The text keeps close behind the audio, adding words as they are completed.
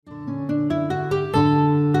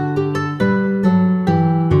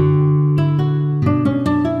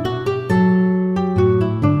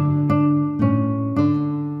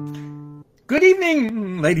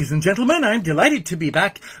Ladies and gentlemen, I'm delighted to be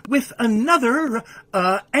back with another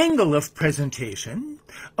angle of presentation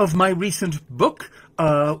of my recent book,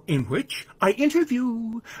 in which I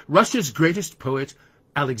interview Russia's greatest poet,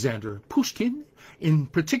 Alexander Pushkin, in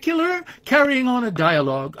particular carrying on a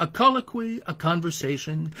dialogue, a colloquy, a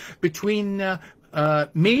conversation between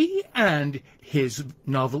me and his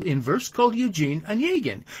novel in verse called Eugene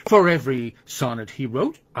Onegin. For every sonnet he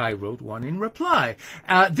wrote, I wrote one in reply.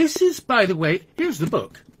 This is, by the way, here's the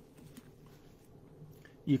book.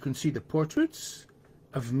 You can see the portraits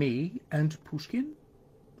of me and Pushkin.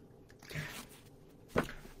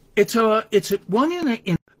 It's one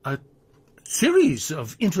in a series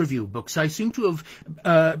of interview books. I seem to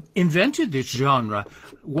have invented this genre.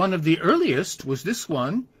 One of the earliest was this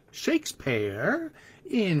one, Shakespeare,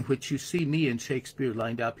 in which you see me and Shakespeare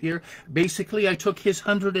lined up here. Basically, I took his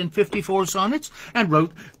 154 sonnets and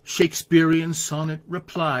wrote Shakespearean sonnet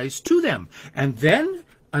replies to them. And then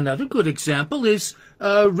another good example is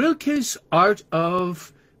Rilke's Art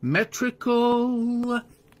of Metrical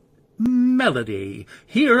Melody.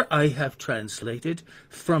 Here I have translated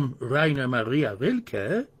from Rainer Maria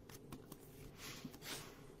Rilke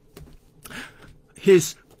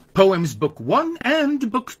his Poems Book 1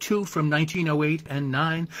 and Book 2 from 1908 and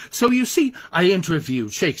 9. So you see, I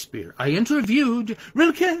interviewed Shakespeare. I interviewed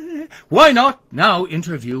Rilke. Why not now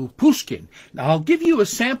interview Pushkin? Now, I'll give you a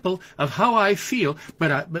sample of how I feel,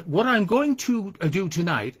 but what I'm going to do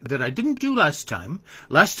tonight that I didn't do last time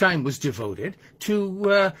was devoted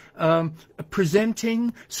to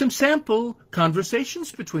presenting some sample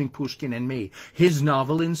conversations between Pushkin and me, his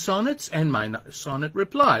novel in sonnets and my sonnet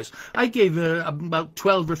replies. I gave about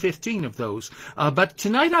 12 or 15 of those. But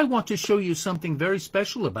tonight I want to show you something very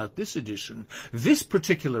special about this edition. This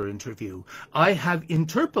particular interview, I have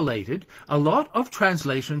interpolated a lot of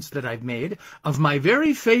translations that I've made of my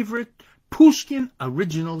very favorite Pushkin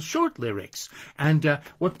original short lyrics. And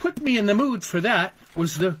what put me in the mood for that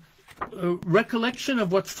was the recollection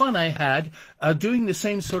of what fun I had doing the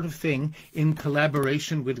same sort of thing in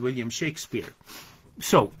collaboration with William Shakespeare.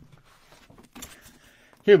 So,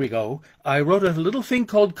 here we go. I wrote a little thing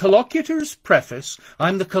called Collocutor's Preface.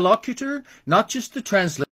 I'm the collocutor, not just the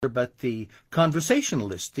translator, but the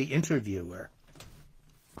conversationalist, the interviewer.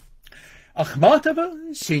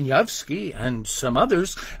 Akhmatova, Sinyavsky, and some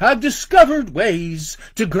others have discovered ways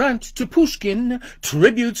to grant to Pushkin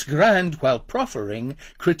tributes grand while proffering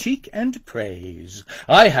critique and praise.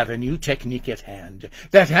 I have a new technique at hand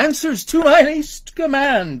that answers to my least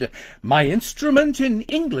command. My instrument in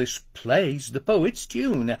English plays the poet's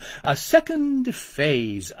tune. A second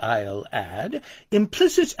phase I'll add.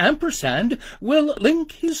 Implicit ampersand will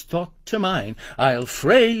link his thought to mine. I'll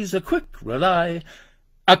phrase a quick reply,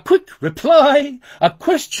 a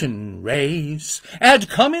question raise, add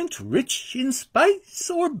comment rich in spice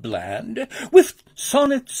or bland, with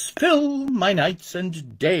sonnets fill my nights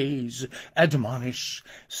and days, admonish,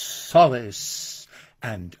 solace,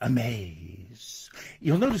 and amaze.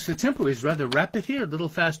 You'll notice the tempo is rather rapid here, a little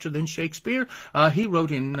faster than Shakespeare. He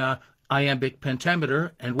wrote in iambic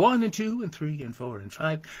pentameter, and 1 and 2 and 3 and 4 and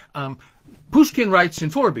 5. Pushkin writes in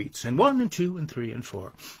 4 beats, and 1 and 2 and 3 and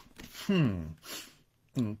 4.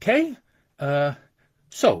 Okay,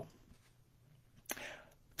 so,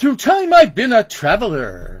 through time I've been a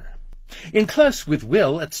traveler. In class with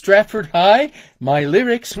Will at Stratford High, my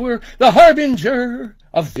lyrics were the harbinger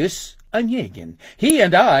of this Onegin. He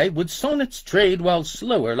and I would sonnets trade, while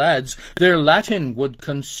slower lads their Latin would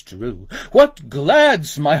construe. What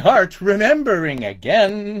glads my heart, remembering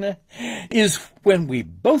again, is when we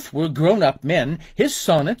both were grown-up men, his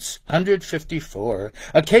sonnets, 154,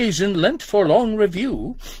 occasion lent for long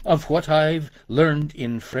review of what I've learned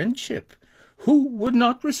in friendship. Who would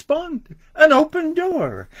not respond? An open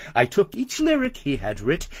door. I took each lyric he had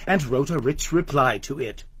writ, and wrote a rich reply to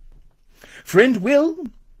it. Friend Will,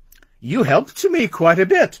 you helped to me quite a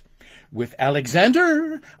bit. With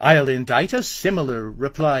Alexander, I'll indite a similar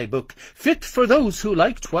reply book, fit for those who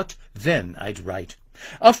liked what then I'd write.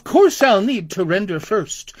 Of course I'll need to render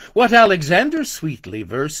first what Alexander sweetly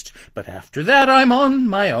versed, but after that I'm on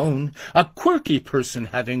my own, a quirky person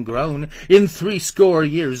having grown in 70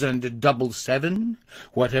 years and double 7.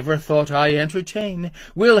 Whatever thought I entertain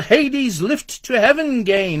will Hades lift to heaven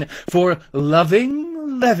gain, for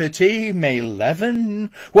loving levity may leaven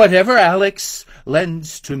whatever Alex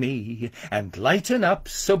lends to me, and lighten up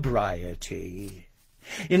sobriety.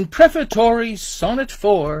 In prefatory sonnet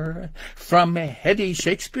 4, from heady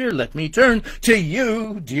Shakespeare, let me turn to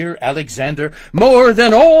you, dear Alexander. More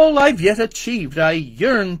than all I've yet achieved, I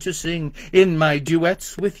yearn to sing in my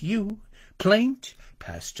duets with you. Plaint,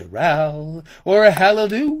 pastoral, or a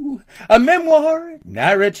hallelujah, a memoir,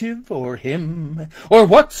 narrative, or hymn, or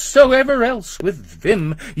whatsoever else with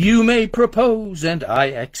vim you may propose, and I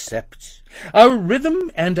accept. Our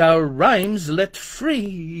rhythm and our rhymes let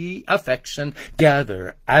free affection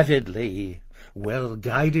gather avidly. Well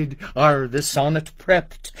guided are the sonnet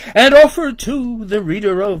prepped, and offered to the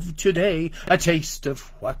reader of today a taste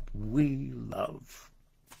of what we love.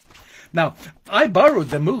 Now, I borrowed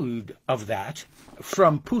the mood of that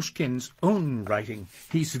from Pushkin's own writing.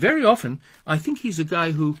 He's very often, I think he's a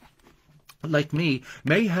guy who, like me,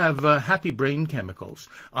 may have happy brain chemicals.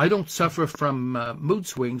 I don't suffer from mood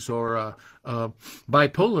swings or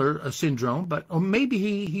bipolar syndrome, but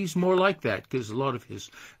maybe he's more like that, because a lot of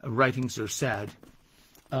his writings are sad.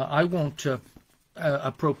 I won't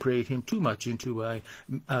appropriate him too much into a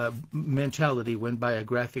mentality when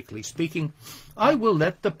biographically speaking. I will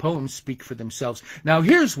let the poems speak for themselves. Now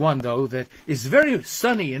here's one, though, that is very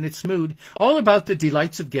sunny in its mood, all about the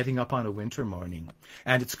delights of getting up on a winter morning.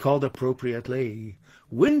 And it's called appropriately,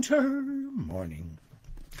 Winter Morning.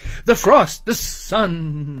 The frost, the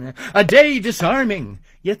sun, a day disarming,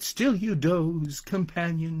 yet still you doze,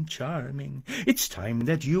 companion charming. It's time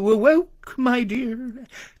that you awoke, my dear,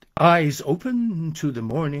 eyes open to the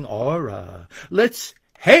morning aura. Let's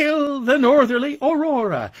hail the northerly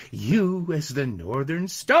aurora. You as the northern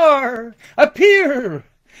star appear.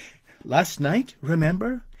 Last night,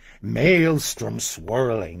 remember? Maelstrom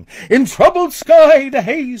swirling, in troubled sky the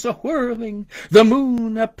haze a-whirling, the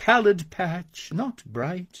moon a pallid patch, not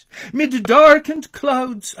bright, mid darkened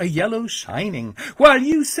clouds a yellow shining, while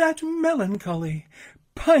you sat melancholy,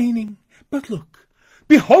 pining. But look,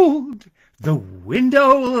 behold, the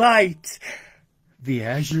window light, the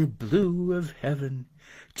azure blue of heaven,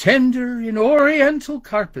 tender in oriental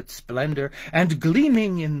carpet splendor, and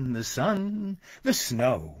gleaming in the sun, the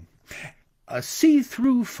snow. A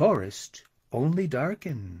see-through forest only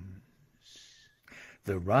darkens.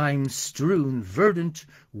 The rime-strewn verdant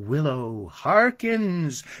willow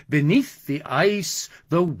hearkens. Beneath the ice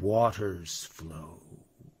the waters flow.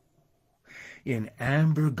 In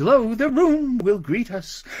amber glow the room will greet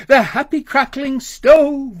us. The happy crackling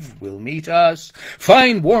stove will meet us.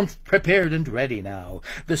 Fine warmth prepared and ready now.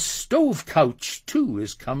 The stove couch, too,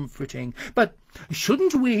 is comforting. But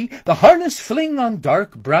shouldn't we the harness fling on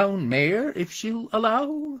dark brown mare, if she'll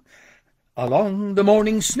allow? Along the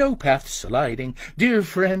morning snow path sliding, dear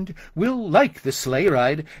friend, we'll like the sleigh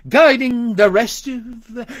ride, guiding the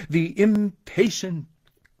restive, the impatient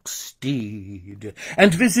steed,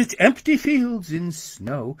 and visit empty fields in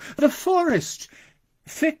snow, the forest,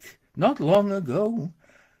 thick not long ago,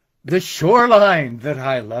 the shoreline that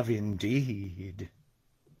I love indeed.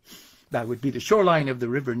 That would be the shoreline of the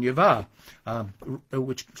river Neva,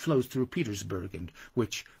 which flows through Petersburg, and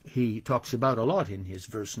which he talks about a lot in his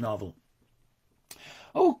verse novel.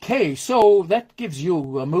 Okay, so that gives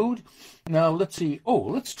you a mood. Now let's see. Oh,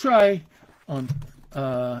 let's try on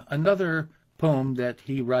another poem that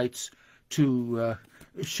he writes to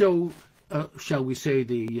show, shall we say,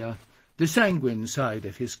 the sanguine side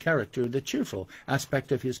of his character, the cheerful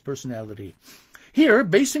aspect of his personality. Here,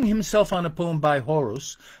 basing himself on a poem by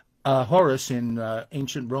Horace in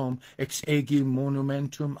ancient Rome, ex egi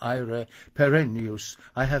monumentum aere perennius,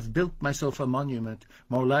 I have built myself a monument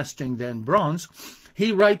more lasting than bronze.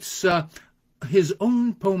 He writes his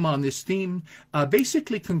own poem on this theme,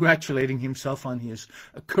 basically congratulating himself on his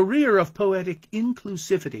career of poetic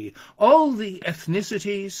inclusivity. All the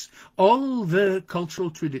ethnicities, all the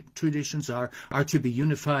cultural traditions are to be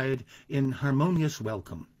unified in harmonious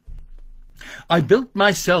welcome. I built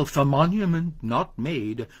myself a monument not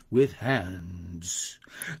made with hands.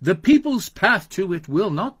 The people's path to it will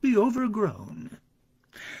not be overgrown.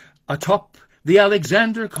 Atop the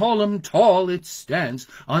Alexander column tall it stands,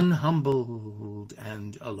 unhumbled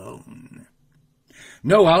and alone.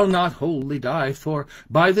 No, I'll not wholly die, for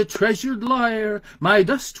by the treasured lyre my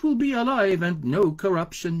dust will be alive, and no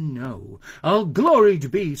corruption, no. I'll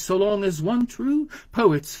gloried be so long as one true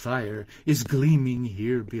poet's fire is gleaming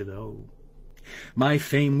here below. My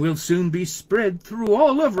fame will soon be spread through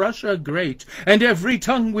all of Russia great, and every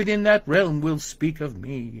tongue within that realm will speak of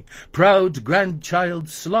me, proud grandchild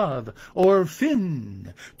Slav, or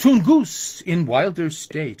Finn, Tungus in wilder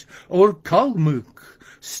state, or Kalmuk,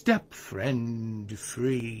 step-friend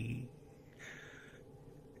free.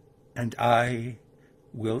 And I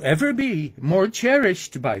will ever be more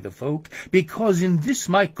cherished by the folk, because in this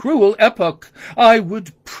my cruel epoch I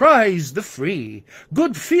would prize the free.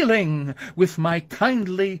 Good feeling with my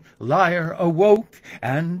kindly lyre awoke,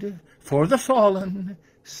 and for the fallen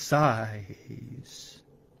sighs.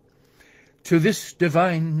 To this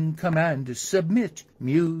divine command submit,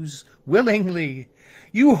 muse, willingly.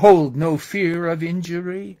 You hold no fear of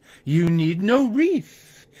injury, you need no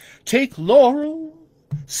wreath. Take laurel,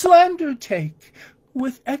 slander take,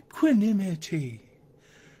 with equanimity.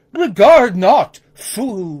 Regard not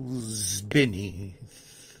fools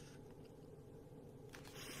beneath.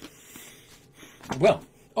 Well,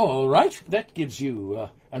 all right, that gives you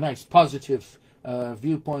a nice positive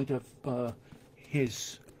viewpoint of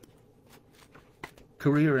his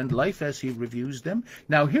career and life as he reviews them.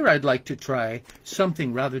 Now here I'd like to try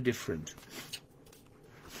something rather different.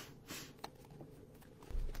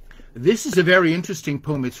 This is a very interesting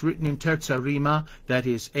poem. It's written in terza rima, that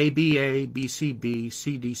is ABA, BCB,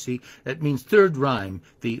 CDC. That means third rhyme.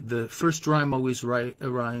 The first rhyme always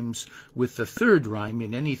rhymes with the third rhyme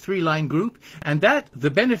in any three-line group, and that the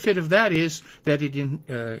benefit of that is that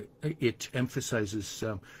it emphasizes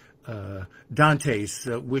Dante's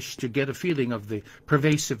wish to get a feeling of the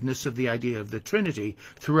pervasiveness of the idea of the Trinity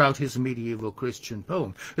throughout his medieval Christian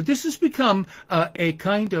poem. But this has become a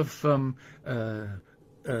kind of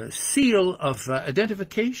seal of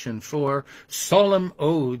identification for solemn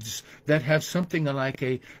odes that have something like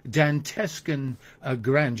a Dantescan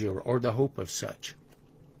grandeur or the hope of such.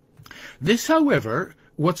 This, however,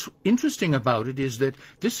 what's interesting about it is that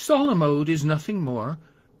this solemn ode is nothing more,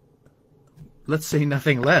 let's say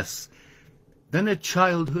nothing less, than a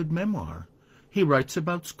childhood memoir. He writes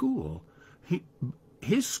about school.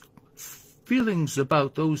 His feelings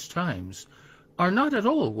about those times are not at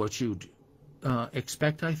all what you'd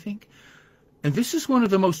expect, I think. And this is one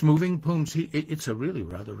of the most moving poems. It's a really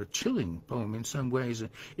rather a chilling poem in some ways.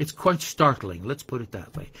 It's quite startling, let's put it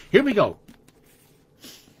that way. Here we go.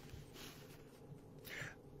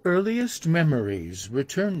 Earliest memories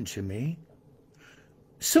return to me.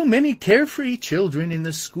 So many carefree children in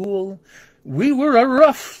the school. We were a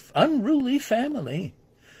rough, unruly family.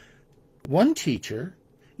 One teacher,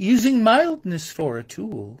 using mildness for a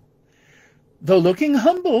tool, though looking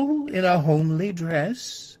humble in a homely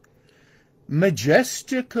dress,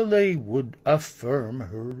 majestically would affirm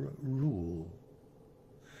her rule.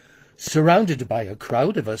 Surrounded by a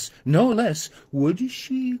crowd of us, no less, would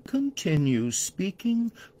she continue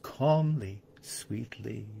speaking calmly,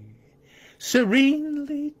 sweetly,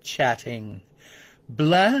 serenely chatting,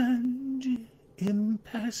 bland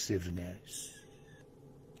impassiveness.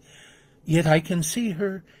 Yet I can see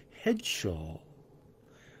her head shawl,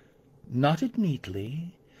 knotted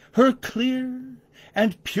neatly, her clear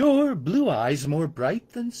and pure blue eyes more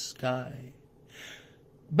bright than sky.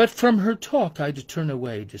 But from her talk I'd turn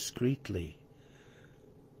away discreetly.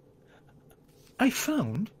 I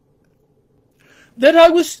found that I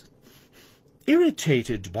was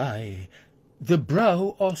irritated by the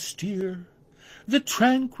brow austere, the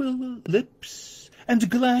tranquil lips and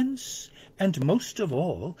glance, and most of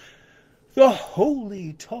all, the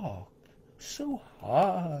holy talk so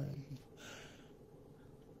high.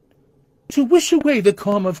 To wish away the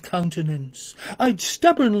calm of countenance, I'd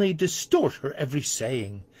stubbornly distort her every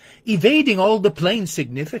saying, evading all the plain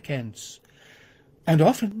significance, and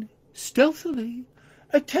often, stealthily,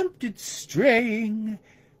 attempted straying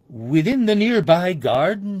within the nearby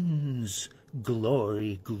garden's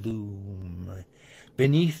glory gloom,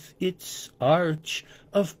 beneath its arch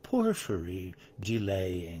of porphyry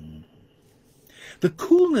delaying. The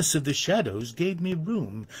coolness of the shadows gave me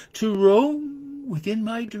room to roam within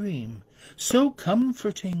my dream, so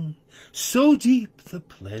comforting, so deep the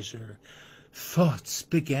pleasure, thoughts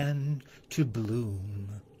began to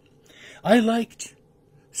bloom. I liked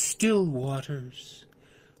still waters,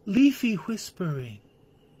 leafy whispering,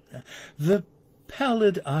 the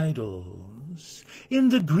pallid idols in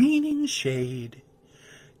the greening shade,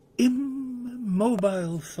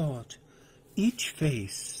 immobile thought, each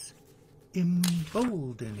face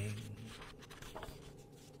emboldening.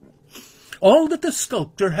 All that the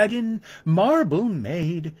sculptor had in marble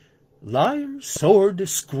made, lyre, sword,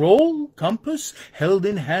 scroll, compass, held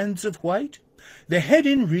in hands of white, the head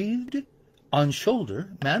enwreathed, on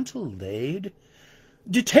shoulder mantle laid,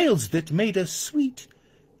 details that made a sweet,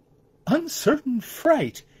 uncertain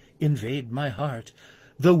fright invade my heart.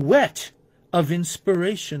 The wet of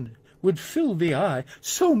inspiration would fill the eye,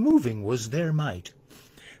 so moving was their might.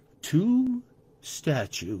 Two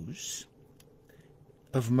statues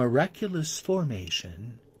of miraculous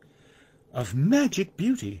formation, of magic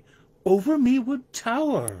beauty, over me would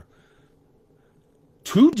tower.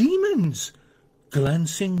 Two demons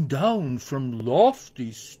glancing down from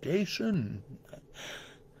lofty station.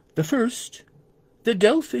 The first, the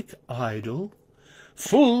Delphic idol,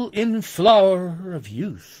 full in flower of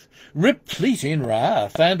youth, replete in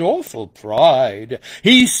wrath and awful pride,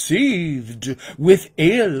 he seethed with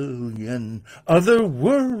alien,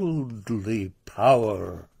 otherworldly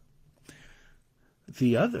power.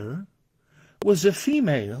 The other was a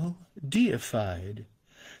female deified,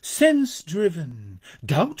 sense-driven,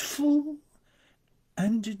 doubtful,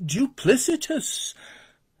 and duplicitous,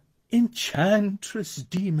 enchantress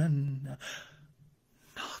demon,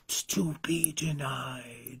 not to be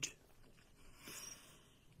denied.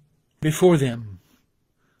 Before them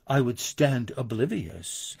I would stand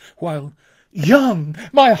oblivious, while young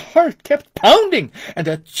my heart kept pounding, and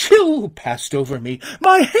a chill passed over me.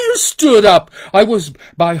 My hair stood up. I was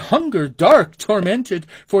by hunger dark tormented,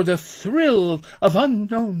 for the thrill of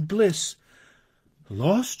unknown bliss.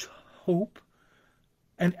 Lost hope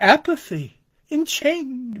and apathy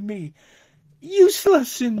enchained me,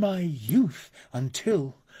 useless in my youth,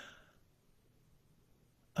 until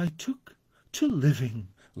I took to living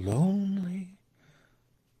lonely,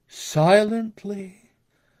 silently,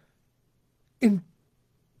 in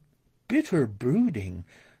bitter brooding,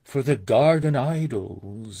 for the garden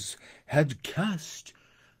idols had cast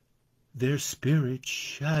their spirit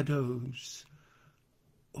shadows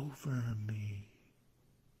over me.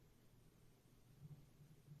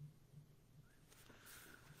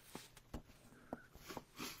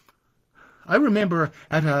 I remember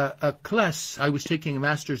at a class, I was taking a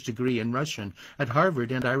master's degree in Russian at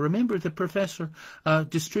Harvard, and I remember the professor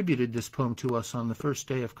distributed this poem to us on the first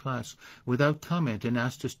day of class without comment and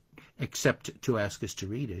asked us, except to ask us to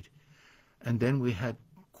read it. And then we had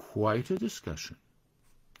quite a discussion.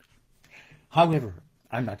 However,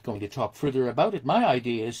 I'm not going to talk further about it. My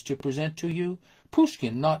idea is to present to you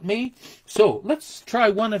Pushkin, not me. So let's try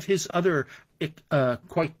one of his other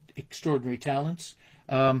quite extraordinary talents.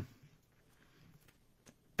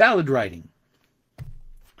 Ballad writing,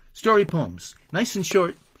 story poems, nice and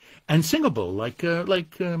short, and singable, like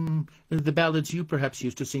the ballads you perhaps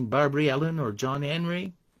used to sing, Barbary Ellen or John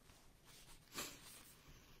Henry.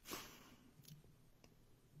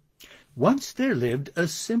 Once there lived a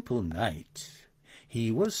simple knight. He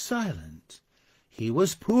was silent, he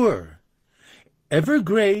was poor, ever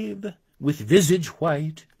grave, with visage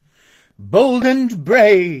white, bold and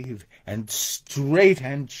brave, and straight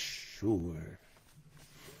and sure.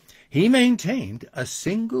 He maintained a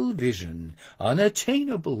single vision,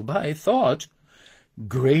 unattainable by thought.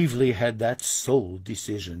 Gravely had that sole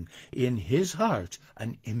decision in his heart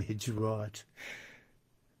an image wrought.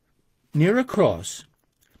 Near a cross,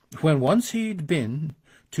 when once he'd been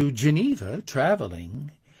to Geneva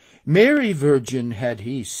travelling, Mary Virgin had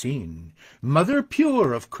he seen, mother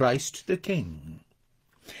pure of Christ the King.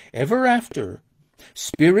 Ever after,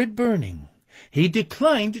 spirit burning, he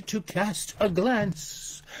declined to cast a glance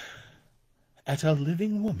at a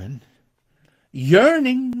living woman.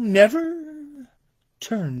 Yearning never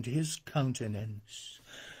turned his countenance.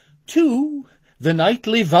 To the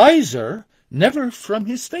knightly visor never from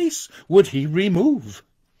his face would he remove.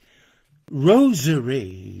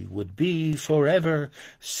 Rosary would be forever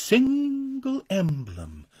single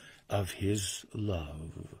emblem of his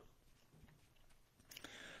love.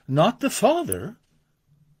 Not the Father,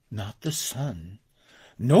 not the Son,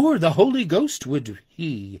 nor the Holy Ghost would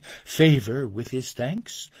he favor with his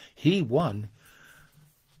thanks. He won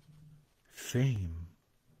fame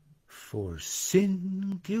for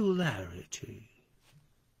singularity.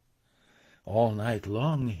 All night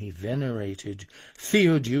long he venerated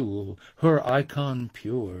Theodule, her icon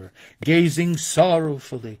pure, gazing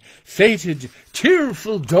sorrowfully, fated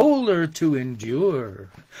tearful dolour to endure.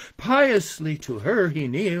 Piously to her he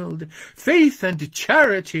kneeled, faith and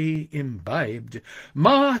charity imbibed,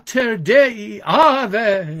 Mater Dei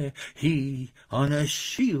Ave he on a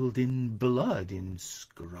shield in blood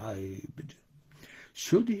inscribed.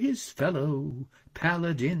 Should his fellow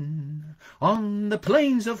paladin on the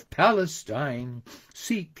plains of Palestine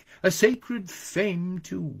seek a sacred fame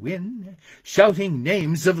to win, shouting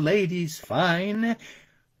names of ladies fine,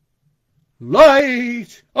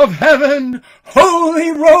 "Light of heaven,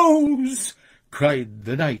 holy rose!" cried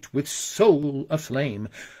the knight with soul aflame.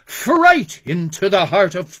 Fright into the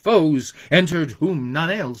heart of foes entered whom none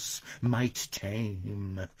else might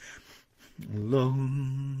tame.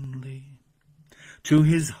 Lonely to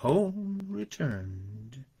his home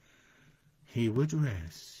returned, he would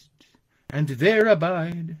rest, and there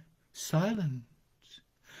abide silent,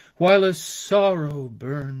 while a sorrow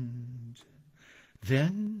burned.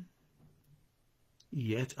 Then,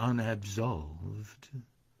 yet unabsolved,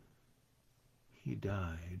 he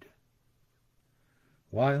died.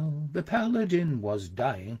 While the paladin was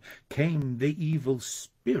dying, came the evil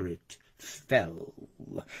spirit fell,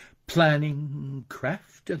 planning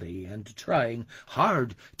craftily and trying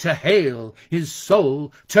hard to hale his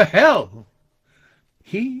soul to hell.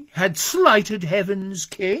 He had slighted heaven's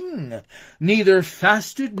king, neither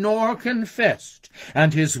fasted nor confessed,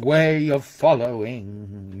 and his way of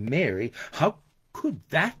following Mary, how could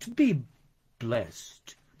that be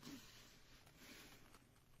blessed?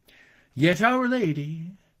 Yet Our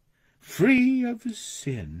Lady, free of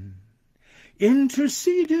sin,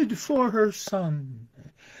 interceded for her son.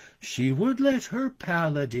 She would let her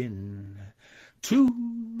paladin to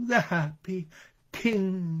the happy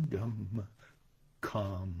kingdom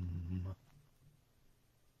come.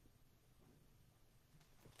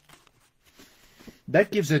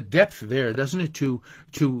 That gives a depth there, doesn't it, to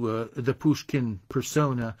the Pushkin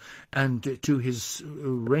persona and to his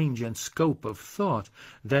range and scope of thought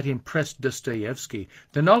that impressed Dostoevsky.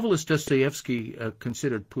 The novelist Dostoevsky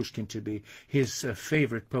considered Pushkin to be his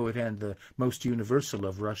favorite poet and the most universal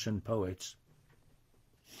of Russian poets.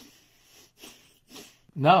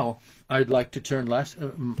 Now, I'd like to turn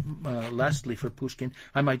lastly for Pushkin.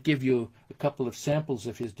 I might give you a couple of samples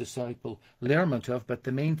of his disciple Lermontov, but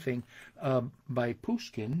the main thing by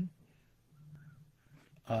Pushkin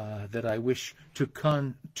that I wish to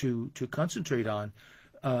concentrate on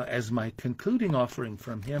as my concluding offering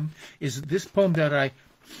from him is this poem that I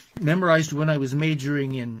memorized when I was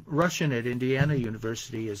majoring in Russian at Indiana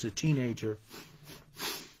University as a teenager.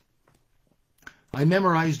 I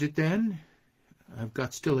memorized it then. I've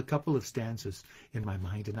got still a couple of stanzas in my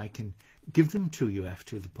mind, and I can give them to you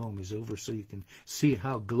after the poem is over so you can see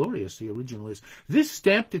how glorious the original is. This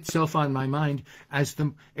stamped itself on my mind as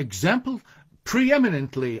the example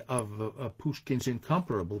preeminently of Pushkin's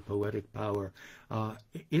incomparable poetic power.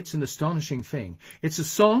 It's an astonishing thing. It's a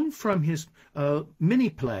song from his mini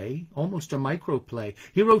play, almost a micro play.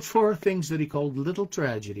 He wrote 4 things that he called little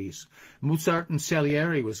tragedies. Mozart and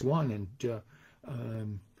Salieri was one, and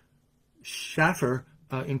Schaffer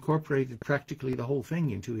incorporated practically the whole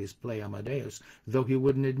thing into his play Amadeus, though he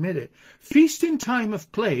wouldn't admit it. Feast in Time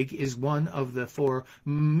of Plague is one of the 4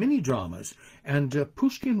 mini-dramas, and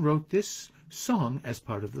Pushkin wrote this song as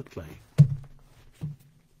part of the play.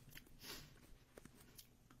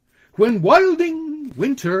 When wilding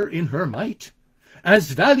winter in her might,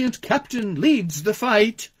 as valiant captain leads the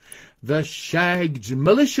fight, the shagged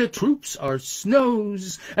militia troops are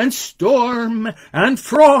snows and storm and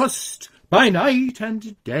frost by night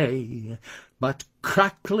and day, but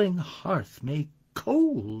crackling hearth may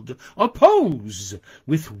cold oppose,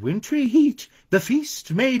 with wintry heat the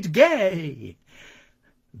feast made gay.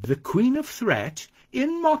 The queen of threat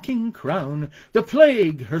in mocking crown, the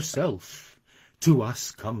plague herself, to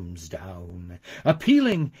us comes down,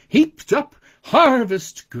 appealing heaped up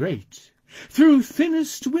harvest great, through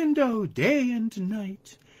thinnest window day and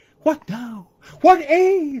night. What now? What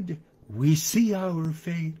aid? We see our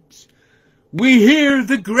fate. We hear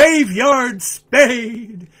the graveyard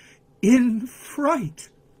spade in fright.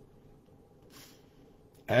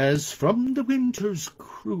 As from the winter's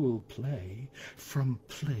cruel play, from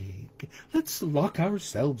plague, let's lock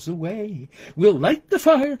ourselves away. We'll light the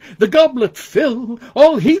fire, the goblet fill,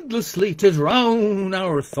 all heedlessly to drown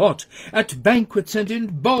our thought. At banquets and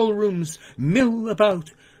in ballrooms mill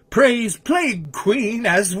about, praise plague queen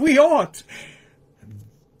as we ought.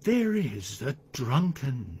 There is a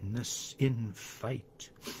drunkenness in fight,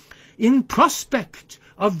 in prospect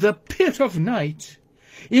of the pit of night,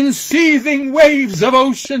 in seething waves of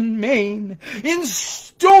ocean main, in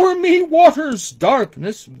stormy waters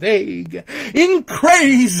darkness vague, in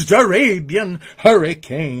crazed Arabian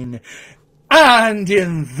hurricane, and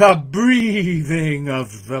in the breathing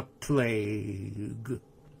of the plague.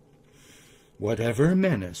 Whatever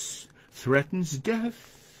menace threatens death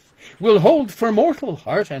will hold for mortal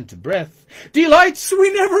heart and breath delights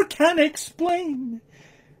we never can explain.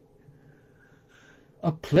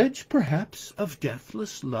 A pledge, perhaps, of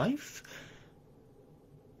deathless life?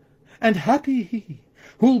 And happy he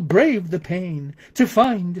who'll brave the pain to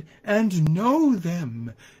find and know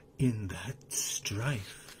them in that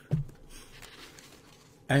strife.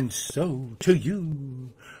 And so to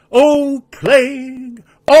you, O plague,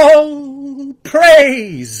 all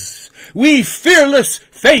praise! We fearless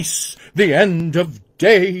face the end of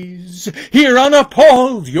days. Hear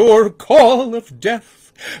unappalled your call of death.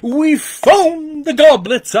 We foam the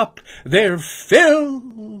goblets up, they're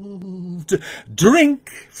filled. Drink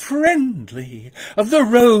friendly of the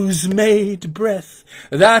rose-made breath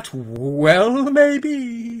that well may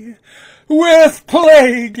be with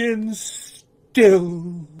plague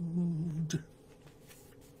instilled.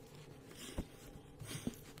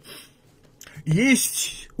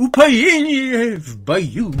 Есть упоение в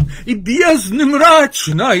бою, и бездна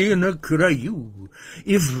мрачная на краю,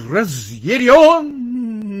 и в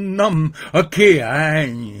разъяренном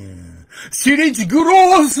океане, средь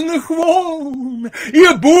грозных волн и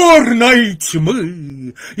бурной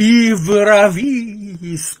тьмы, и в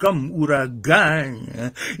равийском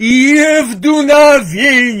урагане, и в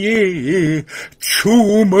дуновении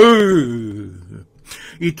чумы.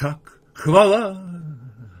 Итак, хвала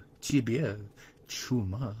тебе,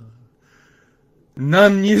 чума.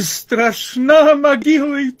 Нам не страшна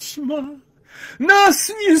могила и тьма, нас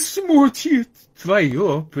не смутит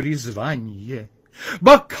твое призвание.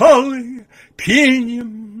 Бокалы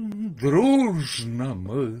пеним дружно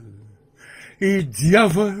мы, и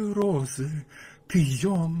девы розы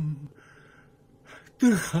пьем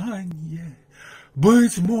дыхание,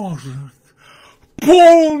 быть может,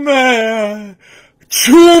 полное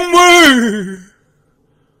чумы.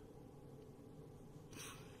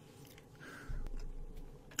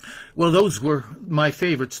 Well, those were my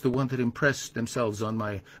favorites, the ones that impressed themselves on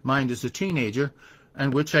my mind as a teenager,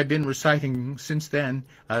 and which I've been reciting since then.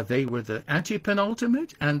 They were the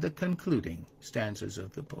antepenultimate and the concluding stanzas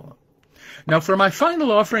of the poem. Now, for my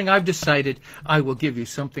final offering, I've decided I will give you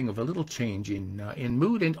something of a little change in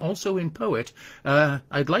mood and also in poet.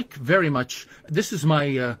 I'd like very much, this is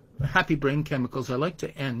my happy brain chemicals, I like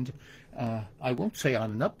to end, I won't say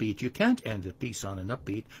on an upbeat. You can't end a piece on an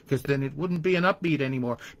upbeat, because then it wouldn't be an upbeat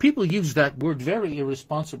anymore. People use that word very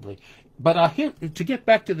irresponsibly. But to get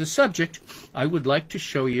back to the subject, I would like to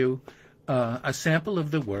show you a sample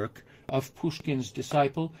of the work of Pushkin's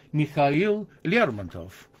disciple, Mikhail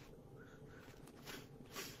Lermontov.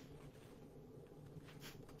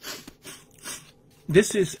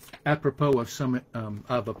 This is apropos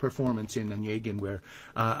of a performance in Onegin where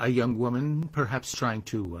a young woman, perhaps trying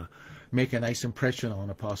to make a nice impression on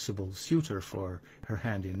a possible suitor for her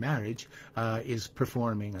hand in marriage, is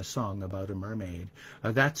performing a song about a mermaid.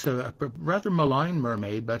 That's a rather malign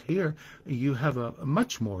mermaid, but here you have a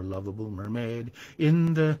much more lovable mermaid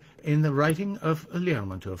in the writing of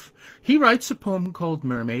Lermontov. He writes a poem called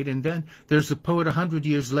Mermaid, and then there's a poet 100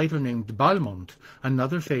 years later named Balmont,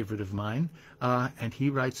 another favorite of mine, and he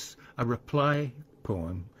writes a reply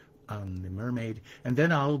poem on the mermaid, and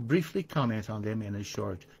then I'll briefly comment on them in a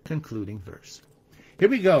short concluding verse. Here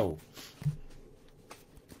we go.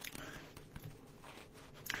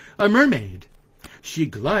 A mermaid, she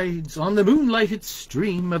glides on the moonlighted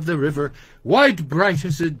stream of the river, wide bright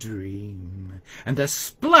as a dream, and the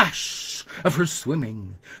splash of her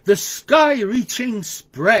swimming, the sky-reaching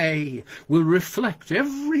spray, will reflect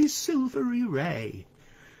every silvery ray.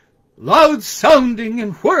 Loud sounding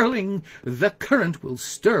and whirling, the current will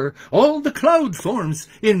stir all the cloud forms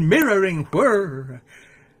in mirroring whir.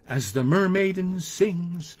 As the mermaiden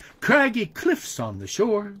sings, craggy cliffs on the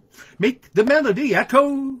shore make the melody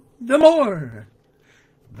echo the more.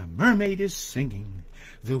 The mermaid is singing,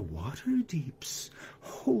 the water deeps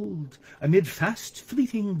hold, amid fast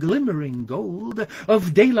fleeting glimmering gold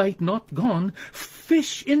of daylight not gone,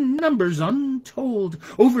 fish in numbers untold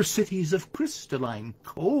over cities of crystalline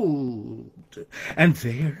cold. And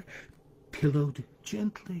there, pillowed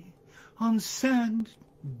gently on sand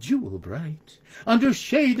jewel bright, under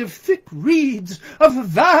shade of thick reeds of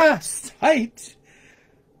vast height,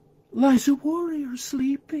 lies a warrior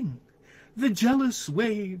sleeping, the jealous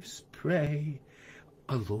waves prey,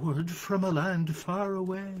 a lord from a land far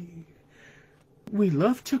away. We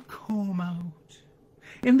love to comb out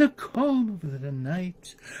in the calm of the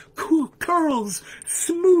night cool curls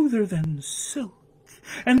smoother than silk,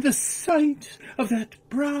 and the sight of that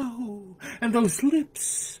brow and those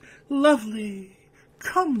lips lovely,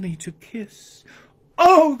 comely to kiss.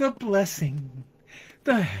 Oh, the blessing,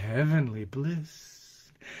 the heavenly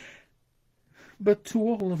bliss. But to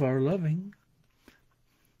all of our loving,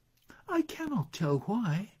 I cannot tell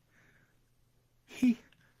why he,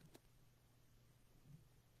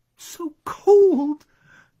 so cold,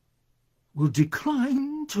 will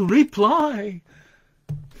decline to reply.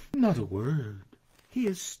 Not a word, he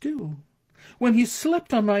is still. When he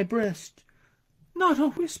slept on my breast, not a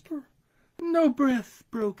whisper, no breath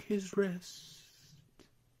broke his rest.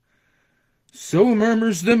 So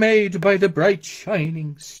murmurs the maid by the bright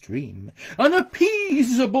shining stream,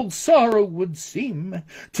 unappeasable sorrow would seem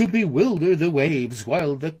to bewilder the waves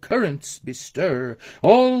while the currents bestir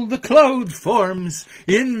all the cloud forms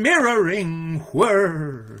in mirroring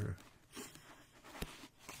whir.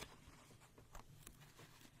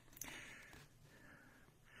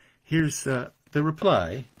 Here's the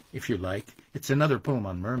reply, if you like. It's another poem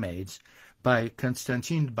on mermaids by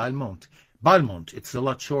Konstantin Balmont. Balmont, it's a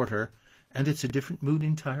lot shorter, and it's a different mood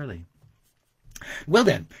entirely. Well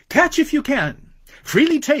then, catch if you can.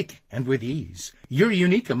 Freely take, and with ease. You're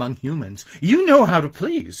unique among humans. You know how to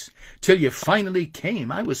please. Till you finally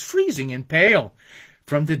came, I was freezing and pale.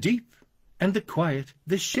 From the deep and the quiet,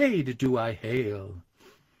 the shade do I hail.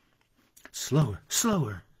 Slower,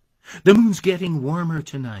 slower. The moon's getting warmer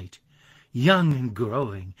tonight. Young and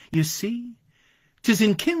growing, you see? 'Tis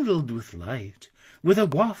enkindled with light, with a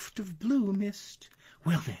waft of blue mist.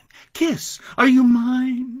 Well then, kiss, are you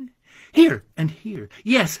mine? Here and here,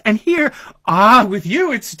 yes, and here. Ah, with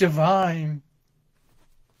you it's divine.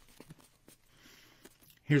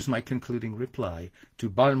 Here's my concluding reply to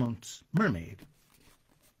Balmont's Mermaid.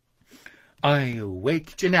 I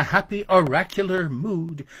waked in a happy oracular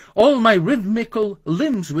mood, all my rhythmical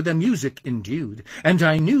limbs with a music endued, and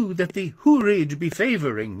I knew that the Hourid be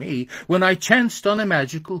favouring me when I chanced on a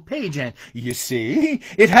magical page, and you see,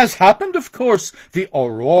 it has happened, of course, the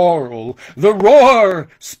auroral, the roar,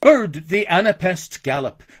 spurred the anapest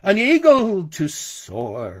gallop, an eagle to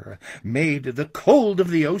soar, made the cold of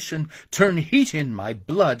the ocean turn heat in my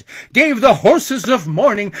blood, gave the horses of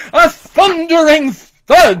morning a thundering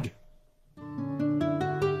thud.